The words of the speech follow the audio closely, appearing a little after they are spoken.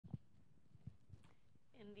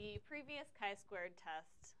previous chi-squared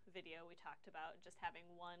test video, we talked about just having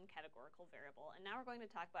one categorical variable, and now we're going to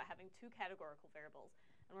talk about having two categorical variables.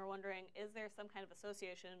 And we're wondering, is there some kind of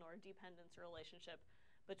association or dependence relationship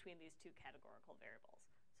between these two categorical variables?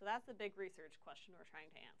 So that's the big research question we're trying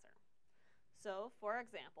to answer. So, for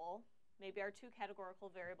example, maybe our two categorical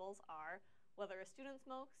variables are whether a student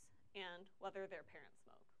smokes and whether their parents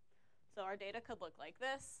smoke. So our data could look like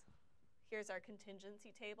this. Here's our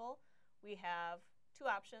contingency table. We have two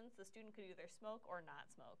options. The student could either smoke or not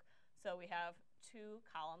smoke. So we have two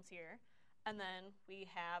columns here. And then we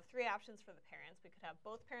have three options for the parents. We could have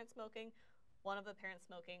both parents smoking, one of the parents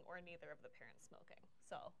smoking, or neither of the parents smoking.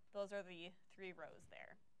 So those are the three rows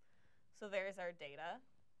there. So there's our data.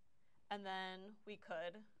 And then we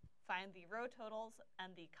could find the row totals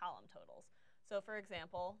and the column totals. So for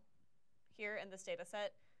example, here in this data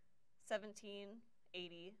set, 1780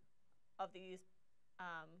 of these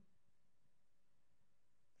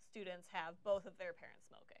students have both of their parents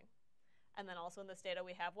smoking. And then also in this data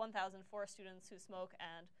we have 1,004 students who smoke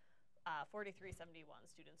and 4,371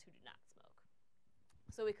 students who do not smoke.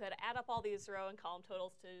 So we could add up all these row and column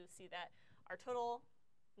totals to see that our total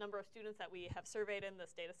number of students that we have surveyed in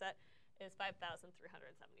this data set is 5,375.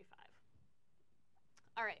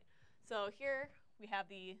 All right, so here we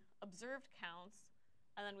have the observed counts,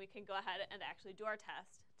 and then we can go ahead and actually do our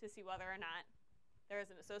test to see whether or not there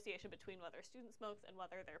is an association between whether a student smokes and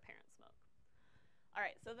whether their parents smoke. All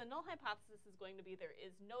right, so the null hypothesis is going to be there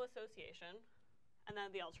is no association, and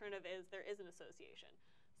then the alternative is there is an association.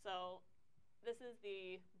 So this is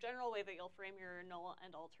the general way that you'll frame your null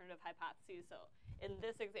and alternative hypotheses. So in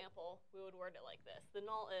this example, we would word it like this. The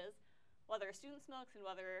null is whether a student smokes and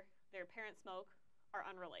whether their parents smoke are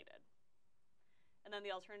unrelated. And then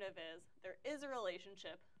the alternative is there is a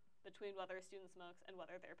relationship between whether a student smokes and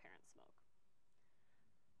whether their parents smoke.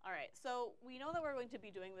 All right, so we know that we're going to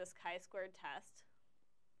be doing this chi-squared test,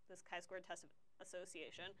 of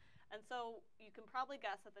association, and so you can probably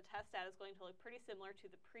guess that the test stat is going to look pretty similar to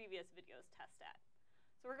the previous video's test stat.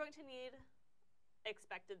 So we're going to need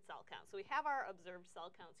expected cell counts. So we have our observed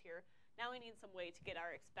cell counts here. Now we need some way to get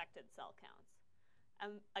our expected cell counts.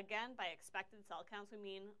 And again, by expected cell counts, we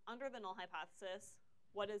mean under the null hypothesis,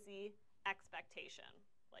 what is the expectation,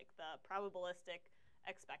 like the probabilistic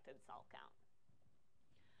expected cell count.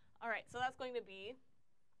 All right, so that's going to be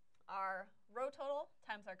our row total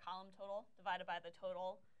times our column total divided by the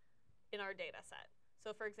total in our data set.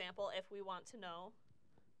 So for example, if we want to know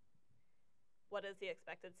what is the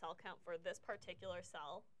expected cell count for this particular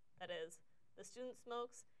cell, that is the student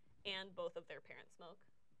smokes and both of their parents smoke,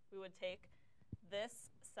 we would take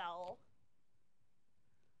this cell's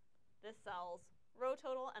row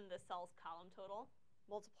total and this cell's column total,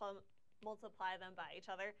 multiply them by each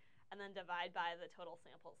other, and then divide by the total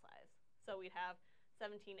sample size. So we'd have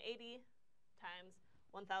 1780 times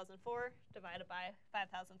 1,004 divided by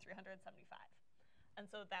 5,375. And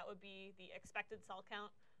so that would be the expected cell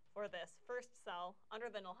count for this first cell under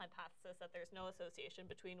the null hypothesis that there's no association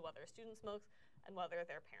between whether a student smokes and whether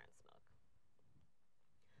their parents smoke.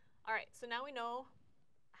 All right, so now we know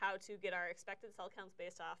how to get our expected cell counts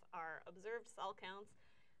based off our observed cell counts.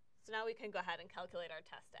 So now we can go ahead and calculate our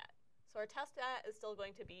test stat. So our test stat is still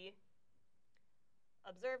going to be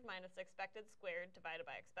observed minus expected squared divided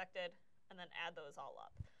by expected, and then add those all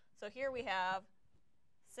up. So here we have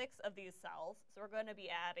 6 of these cells, so we're going to be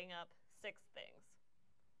adding up 6 things.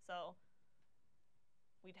 So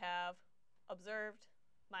we'd have observed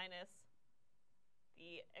minus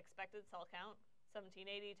the expected cell count,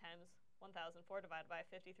 1780 times 1,004 divided by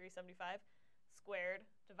 5,375 squared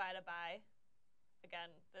divided by, again,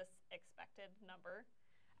 this expected number,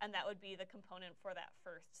 and that would be the component for that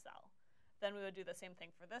first cell. Then we would do the same thing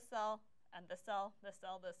for this cell, and this cell, this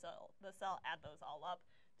cell, this cell, this cell, add those all up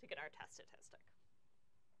to get our test statistic.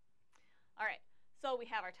 All right, so we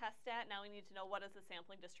have our test stat. Now we need to know what is the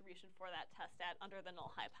sampling distribution for that test stat under the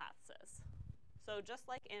null hypothesis. So just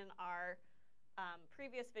like in our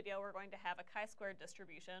previous video, we're going to have a chi-squared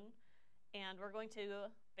distribution, and we're going to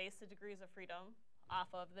base the degrees of freedom off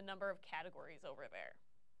of the number of categories over there.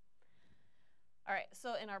 All right,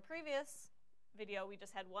 so in our previous video, we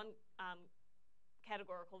just had one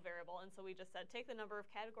categorical variable, and so we just said take the number of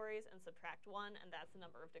categories and subtract 1, and that's the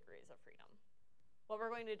number of degrees of freedom. What we're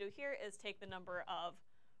going to do here is take the number of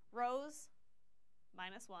rows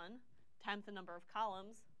minus 1 times the number of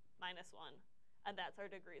columns minus 1, and that's our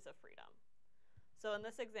degrees of freedom. So in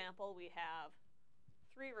this example, we have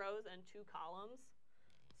 3 rows and 2 columns,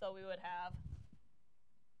 so we would have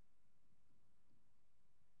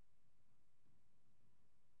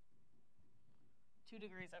 2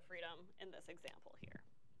 degrees of freedom in this example here.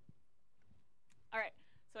 All right,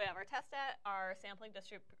 so we have our our test stat, our sampling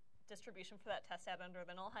distribution for that test stat under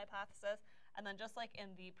the null hypothesis, and then just like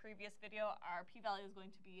in the previous video, our p-value is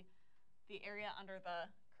going to be the area under the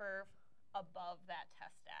curve above that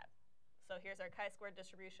test stat. So here's our chi-squared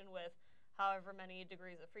distribution with however many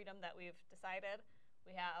degrees of freedom that we've decided.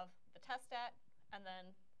 We have the test stat, and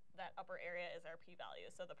then that upper area is our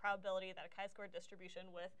p-value. So the probability that a chi-squared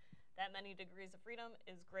distribution with that many degrees of freedom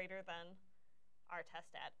is greater than our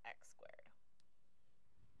test stat x squared.